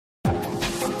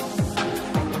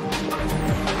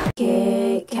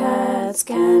Kit Kats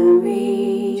can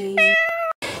read.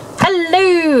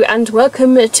 Hello and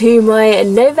welcome to my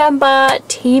November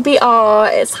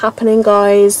TBR. It's happening,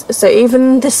 guys. So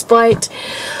even despite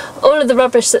all of the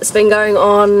rubbish that's been going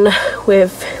on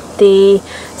with the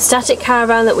static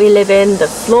caravan that we live in, the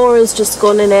floor has just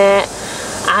gone in it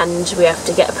and we have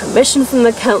to get permission from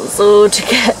the council to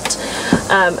get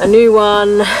a new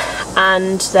one,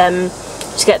 and then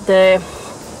to get the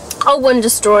old one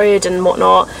destroyed and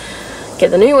whatnot, get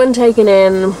the new one taken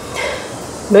in,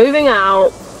 moving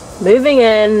out, moving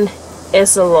in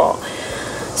is a lot.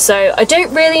 So I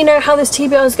don't really know how this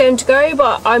TBR is going to go,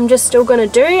 but I'm just still going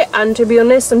to do it, and to be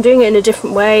honest I'm doing it in a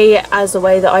different way as a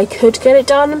way that I could get it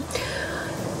done.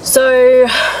 So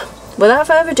without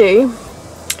further ado,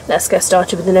 let's get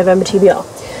started with the November TBR.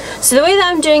 So the way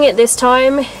that I'm doing it this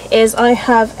time is I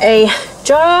have a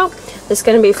jar that's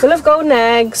going to be full of golden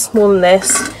eggs, more than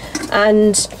this,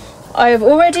 and I have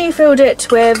already filled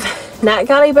it with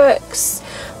NetGalley books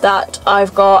that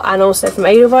I've got, and also from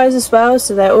Edelweiss as well,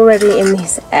 so they're already in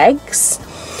these eggs.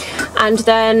 And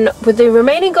then with the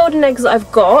remaining golden eggs that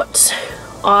I've got,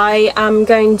 I am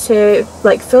going to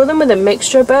fill them with a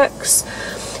mixture of books.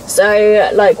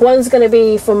 So one's going to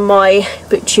be from my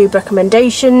booktube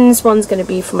recommendations, one's going to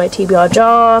be from my TBR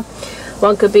jar,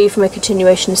 one could be from a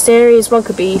continuation series, one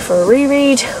could be from a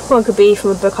reread, one could be from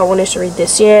a book I wanted to read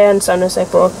this year, and so on and so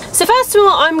forth. So first of all,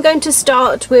 I'm going to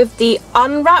start with the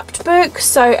unwrapped book.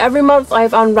 So every month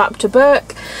I've unwrapped a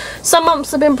book. Some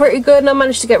months have been pretty good and I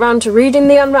managed to get around to reading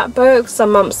the unwrapped book.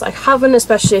 Some months I haven't,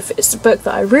 especially if it's a book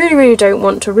that I really don't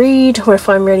want to read, or if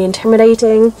I'm really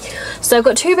intimidating. So I've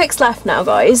got 2 books left now,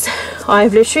 guys.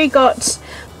 I've literally got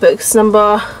books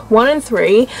number 1 and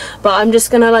 3, but I'm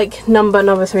just gonna number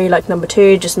number 3 like number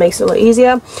 2, just makes it a lot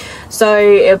easier. So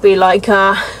it'll be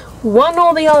one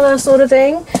or the other sort of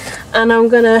thing, and I'm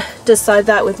gonna decide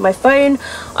that with my phone.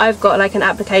 I've got an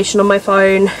application on my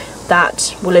phone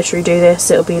that will literally do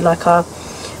this. It'll be a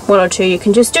 1 or 2. You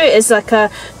can just do it as a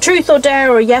truth or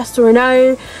dare, or a yes or a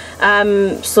no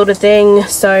sort of thing.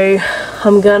 So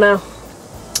I'm gonna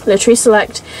literally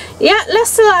select, yeah, let's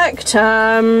select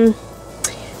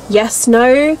yes,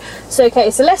 no. So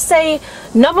okay, so let's say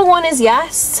number 1 is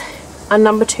yes and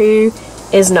number 2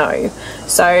 is no.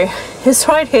 So it's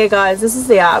right here, guys. This is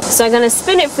the app. So I'm going to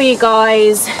spin it for you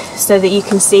guys so that you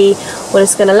can see what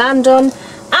it's going to land on,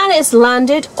 and it's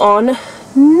landed on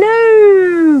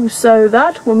no. So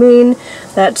that will mean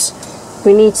that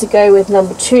we need to go with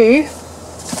number 2,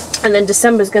 and then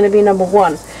December is going to be number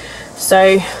 1.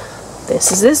 So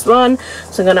this is this one.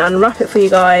 So I'm going to unwrap it for you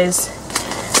guys,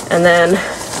 and then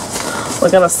we're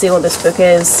gonna see what this book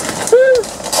is.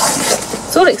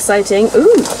 It's all exciting.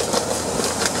 Ooh.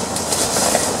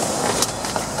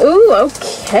 Ooh,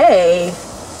 okay.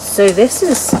 So this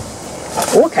is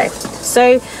okay.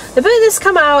 So the book that's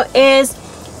come out is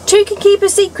Two Can Keep a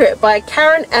Secret by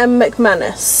Karen M.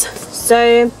 McManus.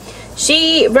 So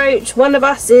she wrote One of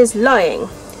Us is Lying.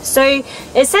 So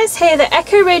it says here that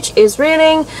Echo Ridge is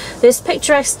reeling. This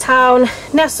picturesque town,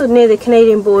 nestled near the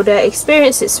Canadian border,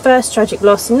 experienced its first tragic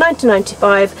loss in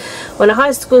 1995 when a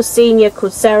high school senior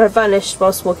called Sarah vanished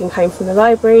whilst walking home from the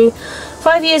library.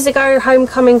 5 years ago,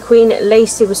 homecoming queen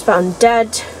Lacey was found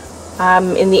dead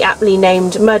in the aptly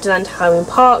named Murderland Halloween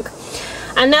Park,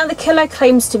 and now the killer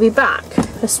claims to be back.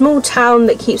 A small town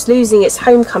that keeps losing its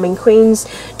homecoming queens.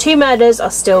 2 murders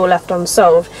are still left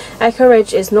unsolved. Echo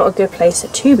Ridge is not a good place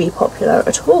to be popular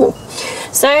at all.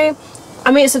 So,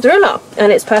 I mean, it's a thriller,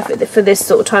 and it's perfect for this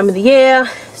sort of time of the year.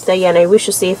 So yeah, no, we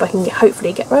shall see if I can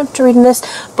hopefully get around to reading this,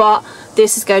 but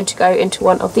this is going to go into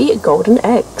one of the golden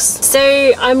eggs.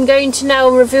 So I'm going to now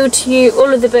reveal to you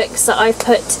all of the books that I've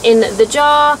put in the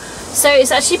jar. So it's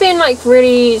actually been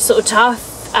really sort of tough,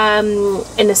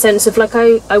 in a sense of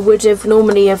I would have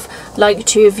normally have liked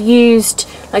to have used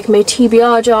my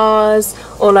TBR jars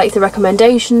or the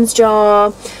recommendations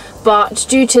jar, but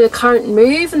due to the current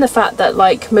move and the fact that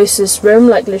most of this room,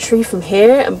 literally from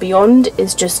here and beyond,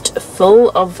 is just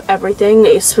full of everything,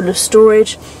 it's full of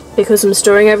storage, because I'm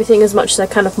storing everything as much as I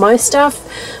can of my stuff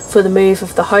for the move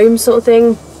of the home sort of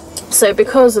thing. So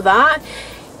because of that,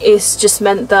 it's just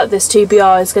meant that this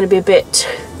TBR is going to be a bit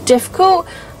difficult.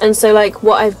 And so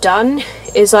what I've done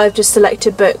is I've just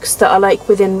selected books that are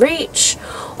within reach,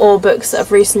 or books that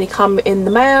have recently come in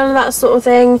the mail and that sort of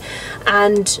thing,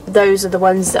 and those are the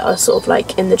ones that are sort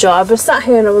of in the jar. I sat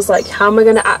here and I was how am I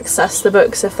going to access the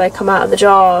books if they come out of the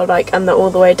jar and they're all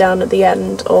the way down at the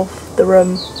end of the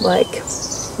room,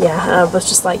 yeah. And I was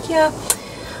just yeah,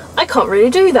 I can't really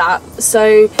do that.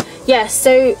 So yeah,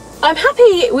 so I'm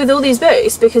happy with all these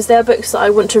books because they're books that I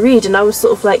want to read, and I was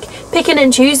sort of like picking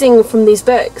and choosing from these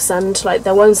books, and like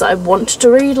they're ones that I want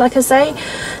to read, like I say.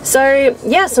 So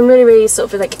yes, I'm really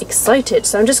sort of like excited.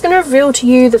 So I'm just going to reveal to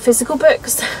you the physical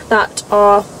books that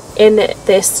are in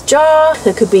this jar.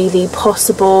 There could be the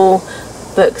possible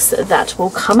books that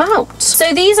will come out.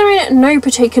 So these are in no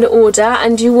particular order,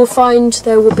 and you will find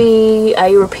there will be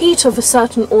a repeat of a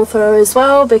certain author as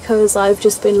well, because I've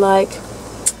just been like,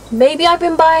 maybe I've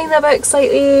been buying their books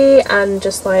lately and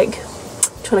just like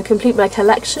trying to complete my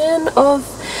collection of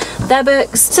their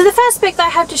books. So the first book that I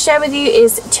have to share with you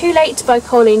is Too Late by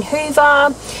Colleen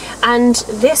Hoover, and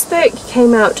this book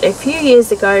came out a few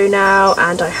years ago now,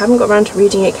 and I haven't got around to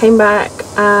reading it. It came back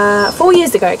 4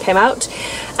 years ago it came out,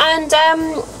 and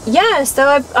yeah,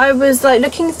 so I was like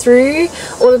looking through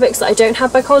all the books that I don't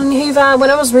have by Colleen Hoover. When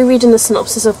I was rereading the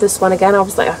synopsis of this one again, I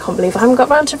was like, I can't believe I haven't got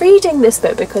around to reading this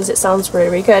book because it sounds really,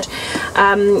 really good.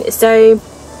 So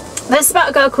this is about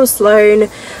a girl called Sloane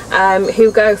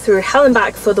who goes through hell and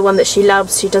back for the one that she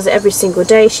loves. She does it every single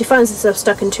day. She finds herself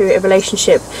stuck into a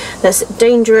relationship that's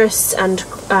dangerous and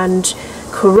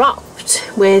corrupt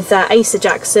with Asa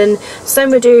Jackson.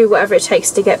 Sloane will do whatever it takes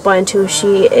to get by until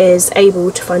she is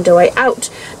able to find her way out.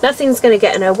 Nothing's going to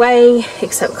get in her way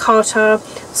except Carter.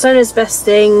 Sloane is the best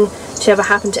thing to ever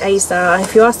happen to Asa.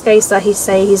 If you ask Asa, he'd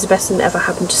say he's the best thing that ever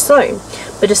happened to Sloane.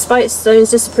 But despite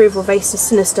Sloane's disapproval of Asa's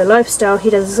sinister lifestyle,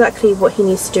 he does exactly what he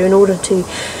needs to do in order to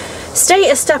stay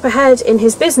a step ahead in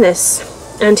his business.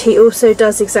 And he also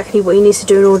does exactly what he needs to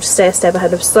do in order to stay a step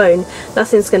ahead of Sloane.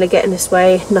 Nothing's going to get in his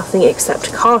way, nothing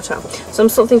except Carter. So I'm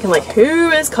sort of thinking like,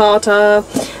 who is Carter?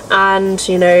 And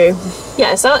you know,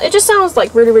 yeah, so it just sounds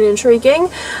like really, really intriguing.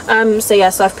 So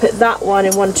yeah, so I've put that one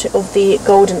in one of the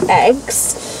golden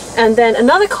eggs. And then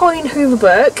another Colleen Hoover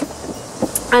book,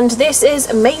 and this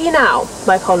is Maybe Now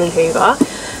by Colleen Hoover.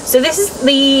 So this is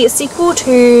the sequel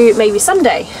to Maybe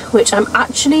Someday, which I'm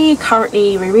actually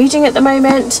currently rereading at the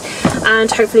moment, and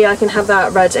hopefully I can have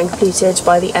that read and completed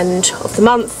by the end of the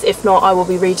month. If not, I will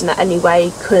be reading that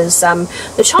anyway, because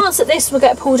the chance that this will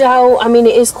get pulled out, I mean,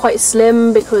 it is quite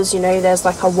slim, because you know there's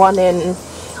like a 1 in,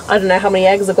 I don't know how many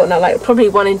eggs I've got now, like probably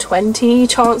 1 in 20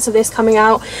 chance of this coming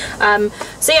out.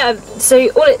 So yeah, so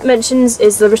all it mentions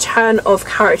is the return of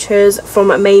characters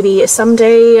from Maybe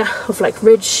Someday, of like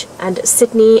Ridge and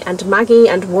Sydney and Maggie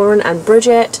and Warren and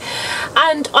Bridget,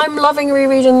 and I'm loving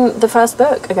rereading the first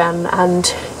book again.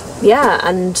 And yeah,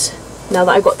 and now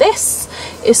that I got this,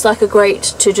 it's like a great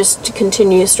to just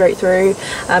continue straight through.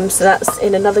 So that's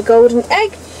in another golden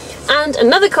egg. And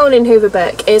another Colleen Hoover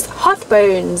book is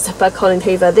Heartbones by Colleen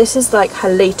Hoover. This is like her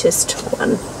latest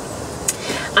one,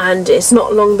 and it's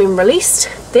not long been released.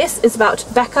 This is about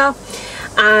Becca,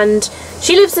 and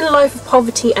she lives in a life of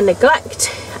poverty and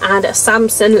neglect, and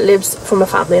Samson lives from a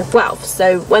family of wealth.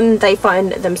 So when they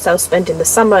find themselves spending the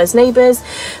summer as neighbours,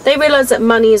 they realise that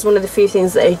money is one of the few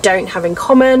things that they don't have in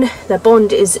common. Their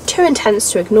bond is too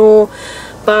intense to ignore.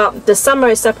 But the summer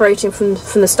is separating from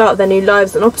the start of their new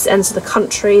lives on opposite ends of the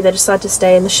country. They decide to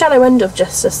stay in the shallow end of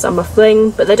just a summer fling,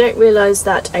 but they don't realise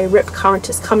that a rip current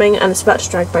is coming and it's about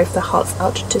to drag both their hearts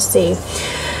out to sea.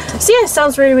 So yeah, it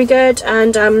sounds really, really good,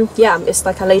 and yeah, it's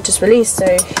like our latest release, so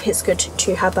it's good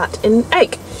to have that in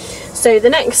egg. So the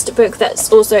next book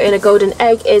that's also in a golden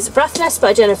egg is Breathless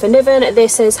by Jennifer Niven.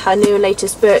 This is her new and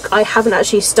latest book. I haven't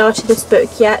actually started this book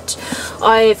yet.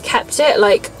 I've kept it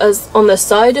like as on the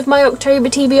side of my October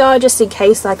TBR just in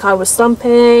case like I was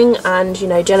slumping, and you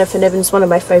know, Jennifer Niven's one of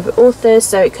my favourite authors,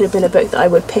 so it could have been a book that I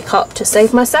would pick up to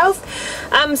save myself.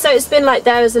 So it's been like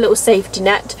there as a little safety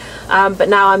net, but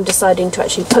now I'm deciding to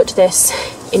actually put this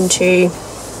into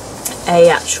a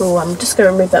actual, I'm just going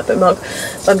to remove that bookmark,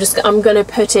 but I'm going to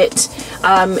put it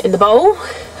in the bowl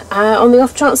on the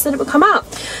off chance that it will come out.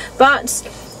 But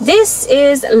this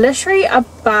is literally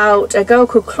about a girl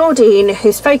called Claudine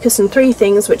who's focused on 3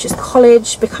 things, which is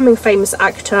college, becoming a famous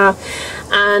actor,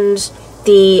 and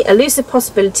the elusive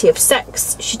possibility of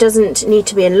sex. She doesn't need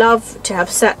to be in love to have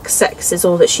sex. Sex is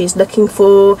all that she's looking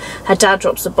for. Her dad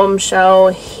drops a bombshell.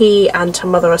 He and her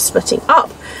mother are splitting up.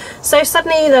 So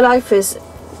suddenly their life is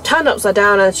turned upside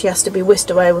down and she has to be whisked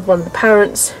away with one of the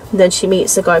parents. And then she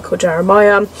meets a guy called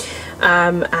Jeremiah,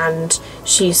 and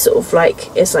she sort of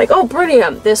like is like, oh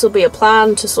brilliant, this will be a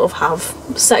plan to sort of have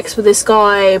sex with this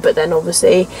guy. But then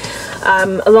obviously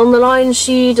along the line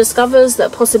she discovers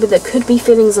that possibly there could be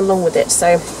feelings along with it. So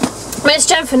I mean, it's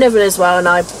Jennifer Niven as well, and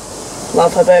I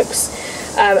love her books.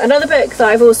 Another book that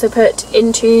I've also put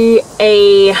into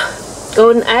a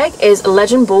Golden Egg is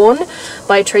Legend Born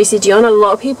by Tracy Dion. A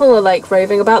lot of people are like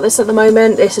raving about this at the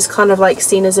moment. This is kind of like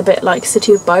seen as a bit like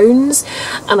City of Bones,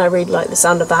 and I really like the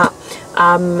sound of that.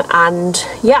 And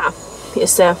yeah,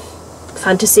 it's a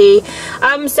fantasy.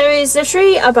 So it's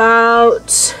literally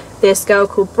about this girl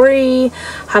called Bree.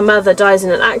 Her mother dies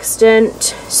in an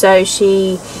accident, so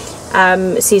she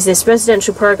sees this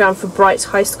residential program for bright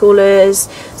high schoolers.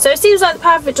 So it seems like the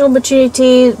perfect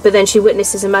opportunity, but then she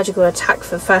witnesses a magical attack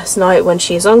for the first night when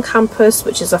she is on campus,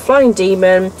 which is a flying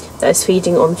demon that is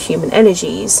feeding on human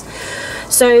energies.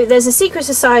 So there's a secret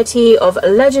society of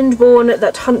Legendborn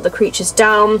that hunt the creatures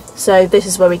down. So this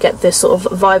is where we get this sort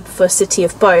of vibe for City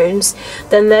of Bones.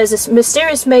 Then there's this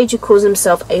mysterious mage who calls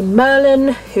himself a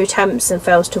Merlin, who attempts and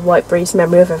fails to wipe Bree's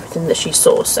memory of everything that she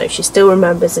saw. So she still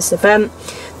remembers this event.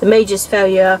 The mage's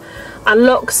failure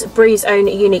unlocks Bree's own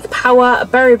unique power, a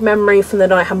buried memory from the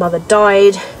night her mother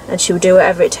died, and she will do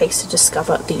whatever it takes to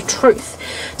discover the truth.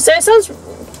 So it sounds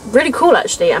really cool,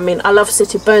 actually. I mean, I love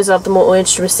City of Bones, I love the Mortal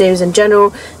Instruments series in general,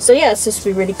 so yeah, it's just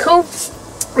be really cool.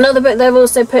 Another book they've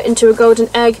also put into a golden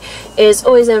egg is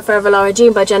Always and Forever Lara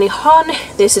Jean by Jenny Han.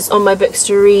 This is on my books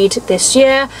to read this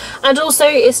year, and also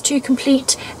it's to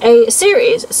complete a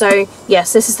series. So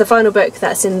yes, this is the final book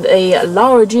that's in the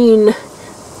Lara Jean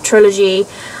trilogy,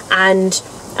 and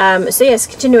so yes,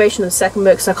 continuation of the second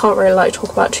book, so I can't really like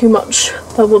talk about too much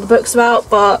of what the book's about,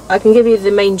 but I can give you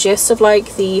the main gist of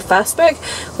like the first book,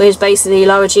 which is basically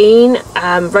Lara Jean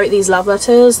wrote these love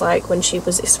letters like when she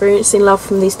was experiencing love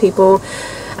from these people,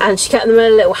 and she kept them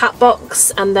in a little hat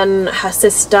box, and then her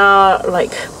sister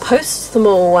like posts them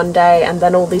all one day, and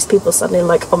then all these people suddenly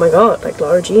like, oh my god, like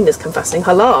Lara Jean is confessing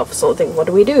her love, sort of thing, what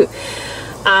do we do?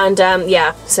 And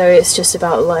yeah, so it's just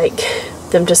about like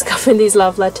them discovering these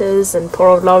love letters and poor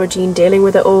old Lara Jean dealing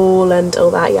with it all and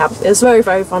all that. Yeah, it's a very,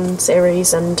 very fun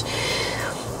series, and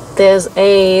there's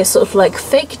a sort of like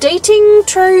fake dating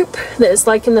trope that's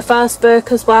like in the first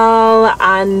book as well,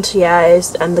 and yeah,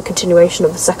 and the continuation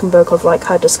of the second book of like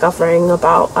her discovering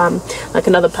about like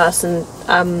another person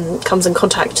comes in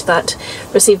contact that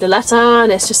received a letter,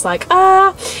 and it's just like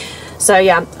so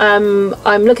yeah,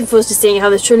 I'm looking forward to seeing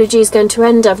how this trilogy is going to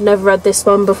end. I've never read this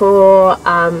one before,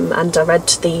 and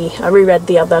I reread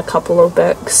the other couple of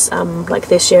books like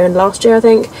this year and last year, I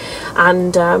think,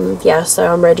 and yeah,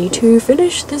 so I'm ready to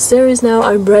finish this series now.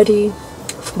 I'm ready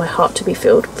for my heart to be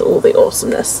filled with all the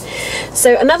awesomeness.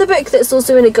 So another book that's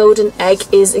also in a golden egg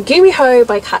is Gumiho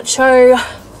by Kat Cho.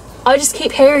 I just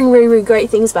keep hearing really, really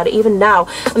great things about it even now,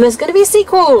 and there's going to be a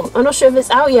sequel. I'm not sure if it's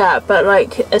out yet, but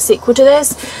like a sequel to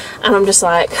this, and I'm just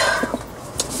like,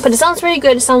 but it sounds really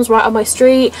good, it sounds right on my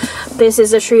street. This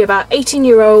is literally about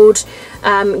 18-year-old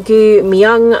Gu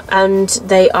Myung, and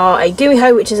they are a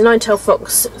Gumiho, which is a nine-tailed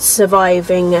fox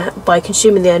surviving by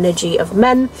consuming the energy of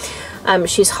men.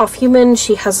 She's half human.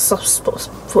 She has a soft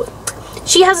spot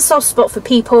for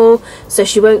people, so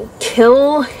she won't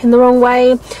kill in the wrong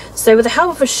way. So with the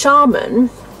help of a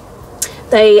shaman,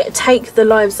 they take the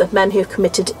lives of men who have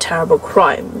committed terrible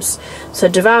crimes. So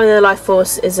devouring their life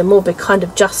force is a morbid kind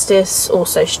of justice.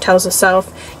 Also, she tells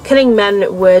herself, killing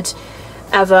men would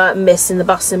ever miss in the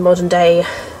bustling modern day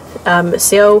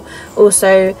Seoul.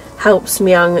 Also helps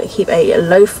Myung keep a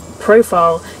low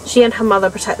profile. She and her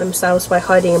mother protect themselves by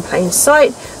hiding in plain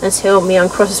sight until Myung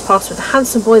crosses paths with a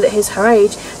handsome boy that is her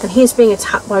age, and he is being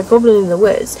attacked by a goblin in the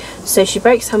woods. So she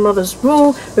breaks her mother's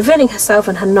rule, revealing herself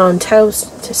and her nine tails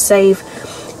to save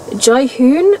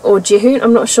Jaehoon or Jihoon,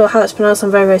 I'm not sure how that's pronounced, I'm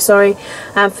very, very sorry,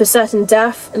 for certain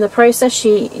death. In the process,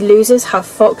 she loses her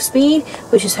fox speed,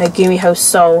 which is her Gumiho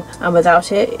soul, and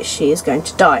without it, she is going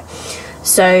to die.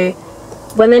 So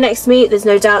when they next meet, there's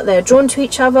no doubt they're drawn to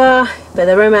each other, but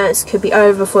their romance could be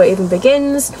over before it even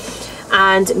begins.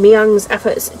 And Myung's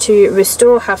efforts to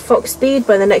restore her fox speed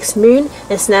by the next moon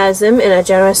ensnares them in a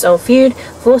generous old feud,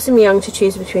 forcing Myung to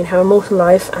choose between her immortal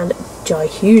life and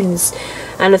Jaehoon's.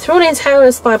 And a thrilling tale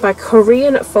inspired by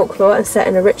Korean folklore and set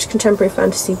in a rich contemporary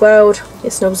fantasy world.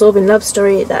 It's an absorbing love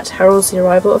story that heralds the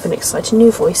arrival of an exciting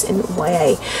new voice in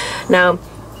YA. Now,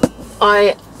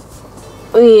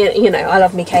 you know, I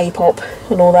love me K-pop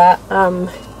and all that,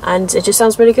 and it just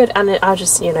sounds really good, and I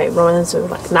just, you know, reminds me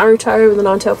of like Naruto with the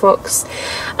Nine-Tailed Fox,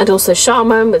 and also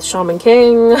Shaman with Shaman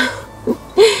King.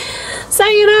 So,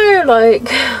 you know, like,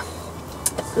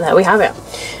 there we have it.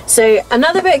 So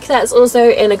another book that's also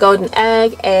in a golden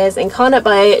egg is Incarnate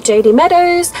by JD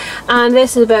Meadows, and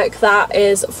this is a book that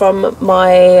is from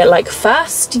my like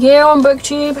first year on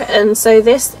BookTube, and so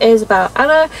this is about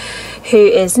Anna, who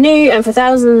is new, and for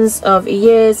thousands of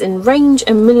years in range,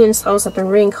 and million souls have been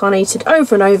reincarnated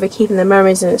over and over, keeping their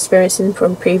memories and experiences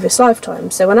from previous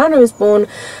lifetimes. So when Anna was born,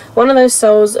 one of those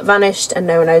souls vanished and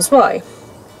no one knows why.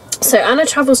 So Anna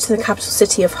travels to the capital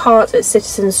city of Heart. Its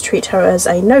citizens treat her as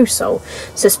a no-soul,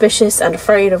 suspicious and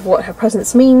afraid of what her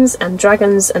presence means, and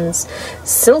dragons and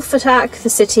sylph attack the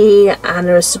city.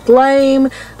 Anna is to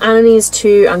blame. Anna needs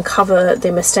to uncover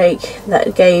the mistake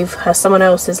that gave her someone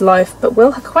else's life, but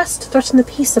will her quest threaten the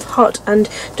peace of Heart and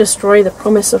destroy the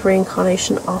promise of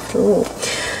reincarnation after all?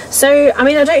 So, I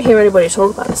mean, I don't hear anybody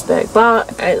talk about this book,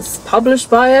 but it's published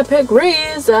by Epic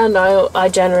Reads, and I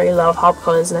generally love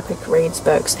HarperCollins and Epic Reads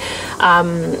books.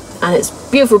 And it's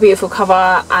beautiful, beautiful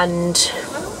cover, and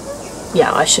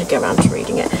yeah, I should get around to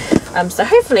reading it. So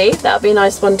hopefully that'll be a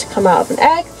nice one to come out of an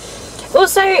egg.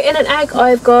 Also in an egg,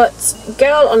 I've got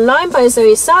Girl Online by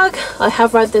Zoe Sugg. I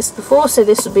have read this before, so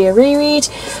this will be a reread,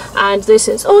 and this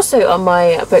is also on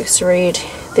my books to read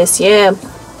this year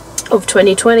of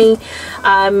 2020.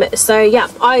 So yeah,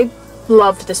 I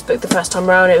loved this book the first time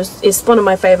around. It's one of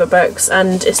my favourite books,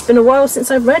 and it's been a while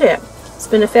since I've read it. It's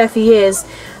been a fair few years.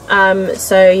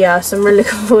 So yeah, so I'm really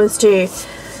looking forward to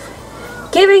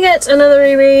giving it another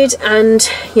reread, and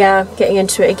yeah, getting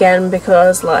into it again,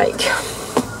 because like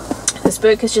this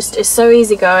book is just, it's so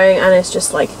easygoing, and it's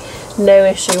just like no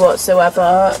issue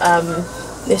whatsoever.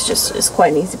 It's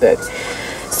quite an easy book.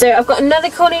 So I've got another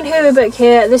Colleen Hoover book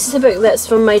here. This is a book that's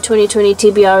from my 2020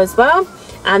 TBR as well,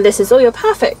 and this is All Your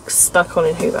Perfects by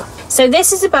Colleen Hoover. So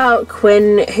this is about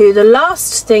Quinn, who the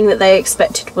last thing that they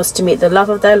expected was to meet the love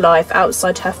of their life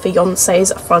outside her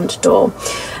fiance's front door.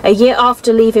 A year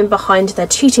after leaving behind their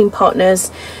cheating partners,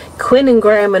 Quinn and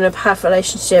Graham are in a perfect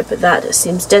relationship that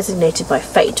seems designated by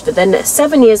fate, but then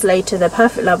 7 years later their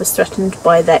perfect love is threatened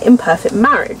by their imperfect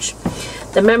marriage.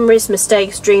 The memories,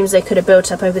 mistakes, dreams they could have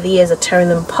built up over the years are tearing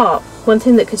them apart. One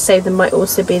thing that could save them might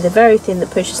also be the very thing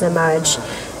that pushes their marriage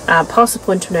past the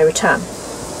point of no return.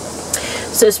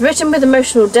 So it's written with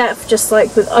emotional depth, just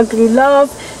like with Ugly Love.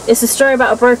 It's a story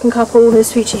about a broken couple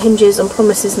whose future hinges on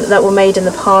promises that were made in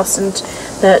the past, and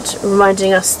that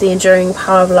reminding us the enduring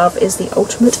power of love is the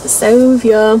ultimate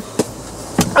saviour.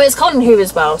 Oh, it's Colleen Hoover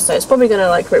as well, so it's probably going to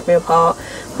like rip me apart,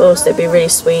 but also be really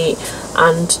sweet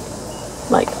and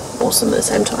like awesome at the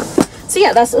same time. So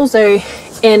yeah, that's also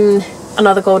in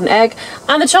another golden egg,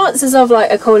 and the chances of like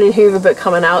a Colleen Hoover book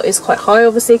coming out is quite high,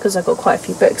 obviously, because I've got quite a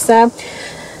few books there.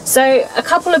 So a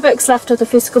couple of books left of the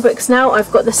physical books now.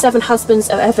 I've got The Seven Husbands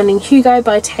of Evelyn Hugo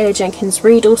by Taylor Jenkins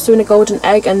Reid, also in a golden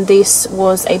egg, and this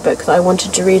was a book that I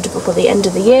wanted to read before the end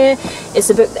of the year.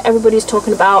 It's a book that everybody's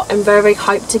talking about. I'm very, very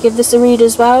hyped to give this a read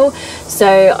as well,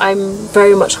 so I'm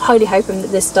very much highly hoping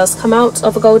that this does come out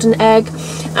of a golden egg.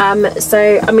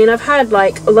 So I mean, I've heard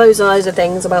like loads and loads of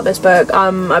things about this book.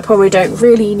 I probably don't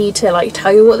really need to like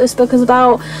tell you what this book is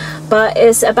about, but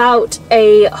it's about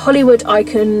a Hollywood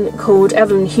icon called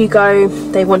Evelyn Hugo.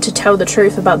 They want to tell the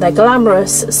truth about their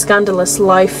glamorous, scandalous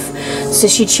life, so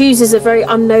she chooses a very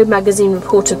unknown magazine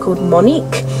reporter called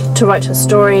Monique to write her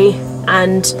story,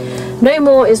 and no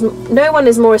one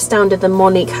is more astounded than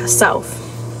Monique herself.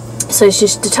 So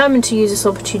she's determined to use this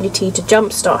opportunity to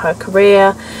jumpstart her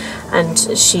career, and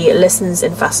she listens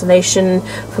in fascination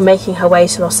from making her way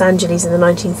to Los Angeles in the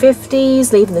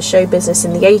 1950s, leaving the show business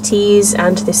in the 80s,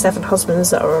 and the seven husbands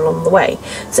that are along the way.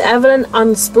 So Evelyn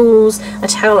unspools a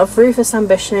tale of ruthless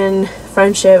ambition,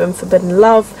 friendship and forbidden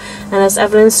love, and as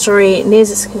Evelyn's story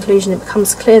nears its conclusion, it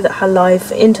becomes clear that her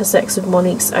life intersects with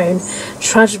Monique's own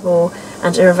tragical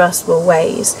and irreversible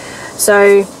ways.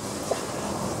 So,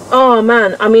 oh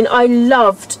man, I mean, I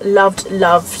loved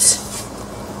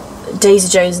Daisy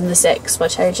Jones and the Six by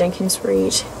Taylor Jenkins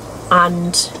Reid,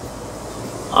 and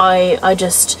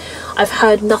I've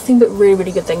heard nothing but really,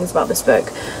 really good things about this book.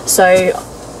 So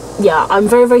yeah, I'm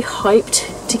very, very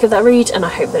hyped to give that read, and I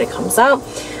hope that it comes out.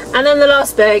 And then the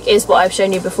last book is what I've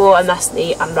shown you before, and that's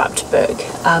the Unwrapped book,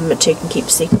 Two Can Keep a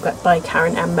Secret by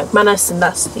Karen M. McManus, and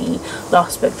that's the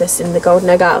last book that's in the golden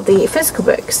egg out of the physical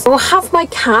books. I'll have my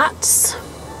cats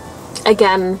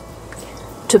again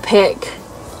to pick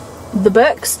the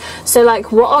books. So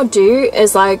like what I'll do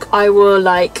is like I will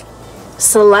like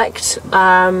select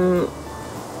a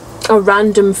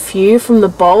random few from the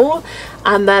bowl,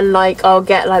 and then like I'll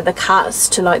get like the cats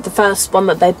to like the first one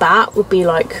that they bat would be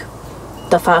like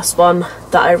the first one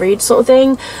that I read, sort of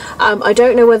thing. I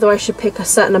don't know whether I should pick a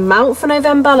certain amount for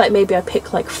November, like maybe I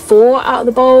pick like 4 out of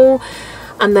the bowl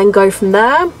and then go from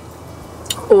there,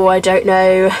 or I don't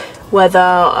know whether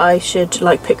I should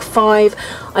like pick 5.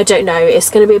 I don't know. It's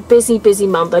going to be a busy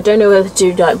month. I don't know whether to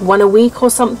do like 1 a week or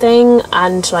something,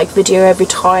 and like video every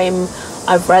time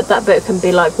I've read that book and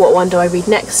be like, what one do I read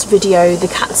next? Video the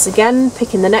cats again,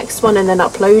 picking the next one and then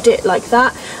upload it like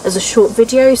that as a short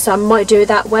video. So I might do it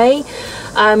that way,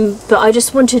 but I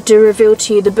just wanted to reveal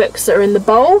to you the books that are in the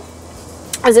bowl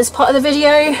as this part of the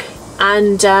video,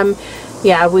 and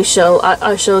yeah,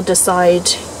 I shall decide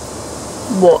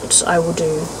what I will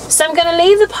do. So I'm going to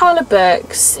leave the pile of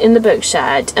books in the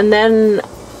bookshed, and then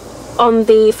on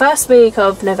the first week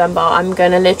of November I'm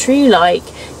going to literally like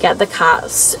get the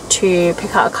cats to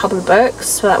pick out a couple of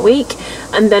books for that week,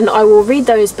 and then I will read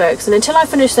those books, and until I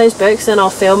finish those books then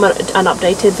I'll film an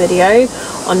updated video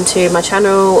onto my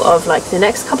channel of like the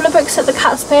next couple of books that the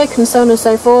cats pick and so on and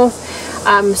so forth.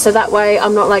 So that way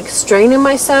I'm not like straining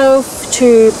myself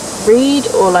to read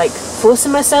or like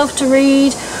forcing myself to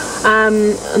read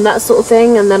and that sort of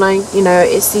thing, and then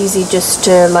it's easy just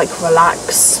to like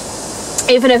relax,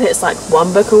 even if it's like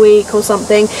one book a week or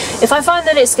something. If I find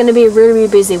that it's going to be a really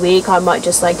busy week, I might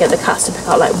just like get the cats to pick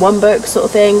out like one book sort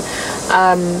of thing,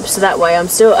 so that way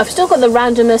I've still got the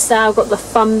randomness there, I've got the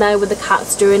fun there with the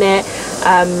cats doing it,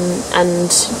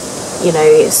 and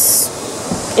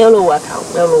it'll all work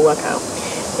out.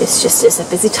 It's a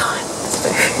busy time. It's a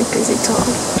very busy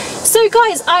time. So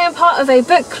guys, I am part of a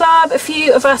book club. A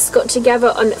few of us got together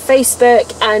on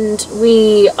Facebook and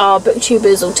we are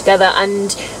booktubers all together,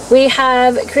 and we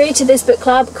have created this book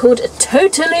club called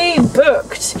Totally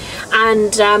Booked,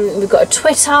 and we've got a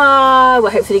Twitter, we're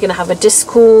hopefully going to have a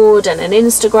Discord and an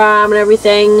Instagram and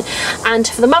everything, and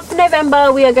for the month of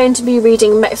November we are going to be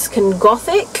reading Mexican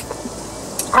Gothic.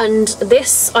 And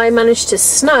this I managed to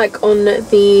snag on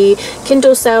the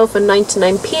Kindle sale for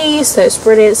 99p, so it's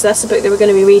brilliant. So that's a book that we're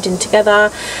going to be reading together.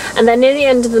 And then near the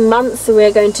end of the month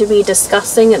we're going to be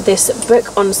discussing this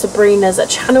book on Sabrina's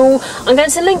channel. I'm going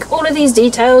to link all of these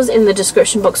details in the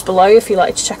description box below if you'd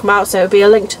like to check them out. So it'll be a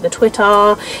link to the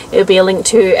Twitter, it'll be a link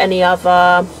to any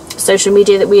other social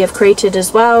media that we have created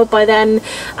as well by then,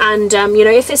 and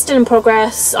if it's still in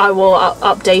progress I will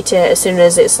update it as soon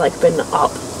as it's like been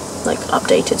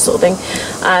updated sort of thing.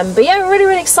 But yeah, we're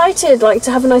really excited like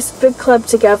to have a nice book club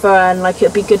together, and like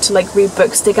it'd be good to like read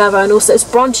books together, and also it's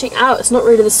branching out. It's not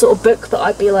really the sort of book that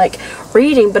I'd be like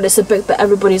reading, but it's a book that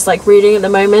everybody's like reading at the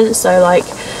moment, so like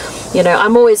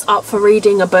I'm always up for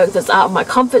reading a book that's out of my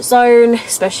comfort zone,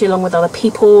 especially along with other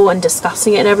people and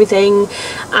discussing it and everything.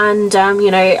 And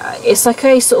it's like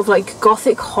a sort of like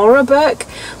gothic horror book,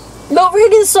 not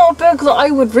really the sort of book that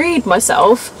I would read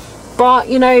myself, but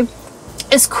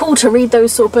it's cool to read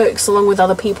those sort of books along with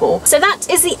other people. So that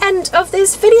is the end of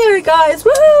this video, guys.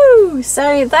 Woohoo!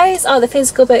 So those are the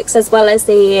physical books as well as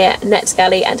the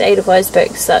NetGalley and Edelweiss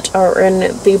books that are in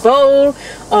the bowl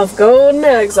of golden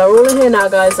eggs. They're all in here now,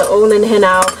 guys. They're all in here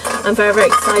now. I'm very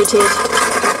excited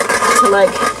to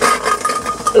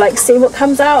like see what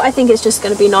comes out. I think it's just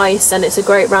going to be nice, and it's a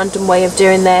great random way of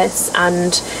doing this,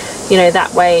 and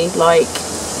that way like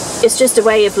it's just a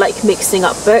way of like mixing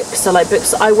up books, so like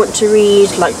books that I want to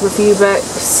read, like review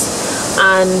books,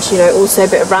 and also a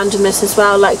bit of randomness as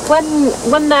well. Like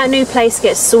when that new place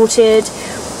gets sorted,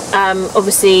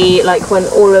 obviously like when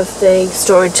all of the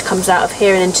storage comes out of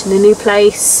here and into the new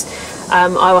place, I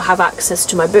will have access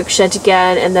to my bookshed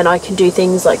again, and then I can do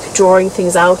things like drawing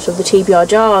things out of the TBR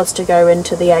jars to go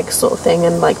into the eggs sort of thing,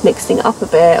 and like mixing it up a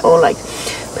bit, or like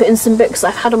putting some books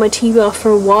I've had on my TBR for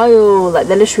a while, like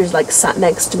they're literally like sat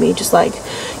next to me just like,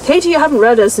 Katie, you haven't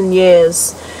read us in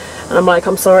years, and I'm like,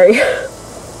 I'm sorry.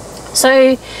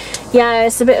 So yeah,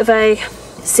 it's a bit of a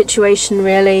situation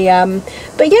really,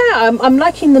 but yeah, I'm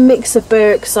liking the mix of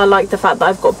books. I like the fact that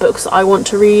I've got books that I want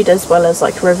to read as well as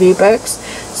like review books,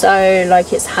 so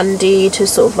like it's handy to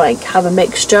sort of like have a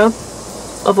mixture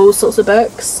of all sorts of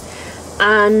books,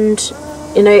 and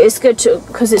it's good to,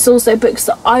 because it's also books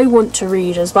that I want to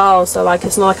read as well, so like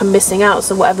it's not like I'm missing out.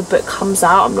 So whatever book comes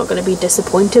out, I'm not going to be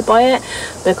disappointed by it,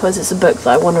 because it's a book that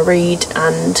I want to read,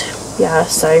 and yeah,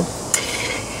 so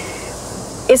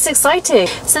it's exciting.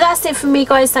 So that's it for me,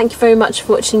 guys. Thank you very much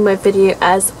for watching my video.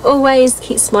 As always,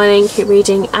 keep smiling, keep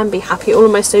reading, and be happy. All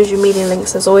of my social media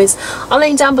links, as always, I'll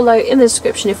link down below in the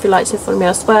description if you'd like to follow me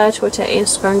elsewhere. Twitter,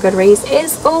 Instagram, Goodreads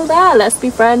is all there. Let's be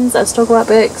friends, let's talk about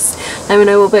books. Let me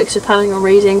know what books you're planning on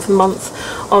reading for the month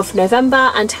of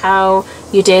November, and how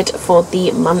you did for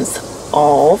the month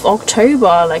of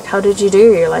October. Like, how did you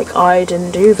do? Like, I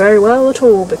didn't do very well at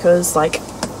all, because like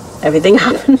everything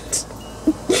happened.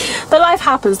 But life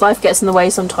happens, life gets in the way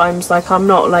sometimes. Like, I'm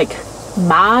not like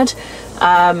mad,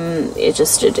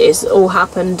 it's all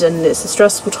happened, and it's a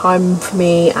stressful time for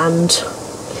me, and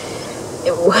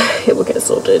it will get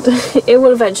sorted. It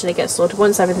will eventually get sorted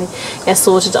once everything gets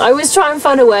sorted. I always try and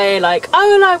find a way, like,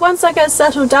 oh, like once I get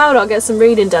settled down I'll get some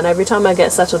reading done. Every time I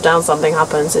get settled down something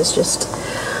happens. It's just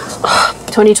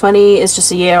 2020 is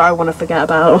just a year I want to forget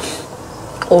about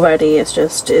already. It's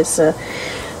a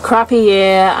crappy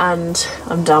year and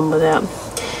I'm done with it.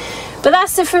 But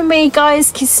that's it from me,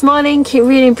 guys. Keep smiling, keep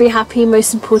reading, be happy,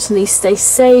 most importantly stay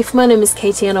safe. My name is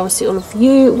Katie and I will see all of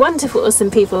you wonderful awesome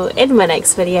people in my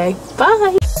next video.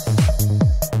 Bye.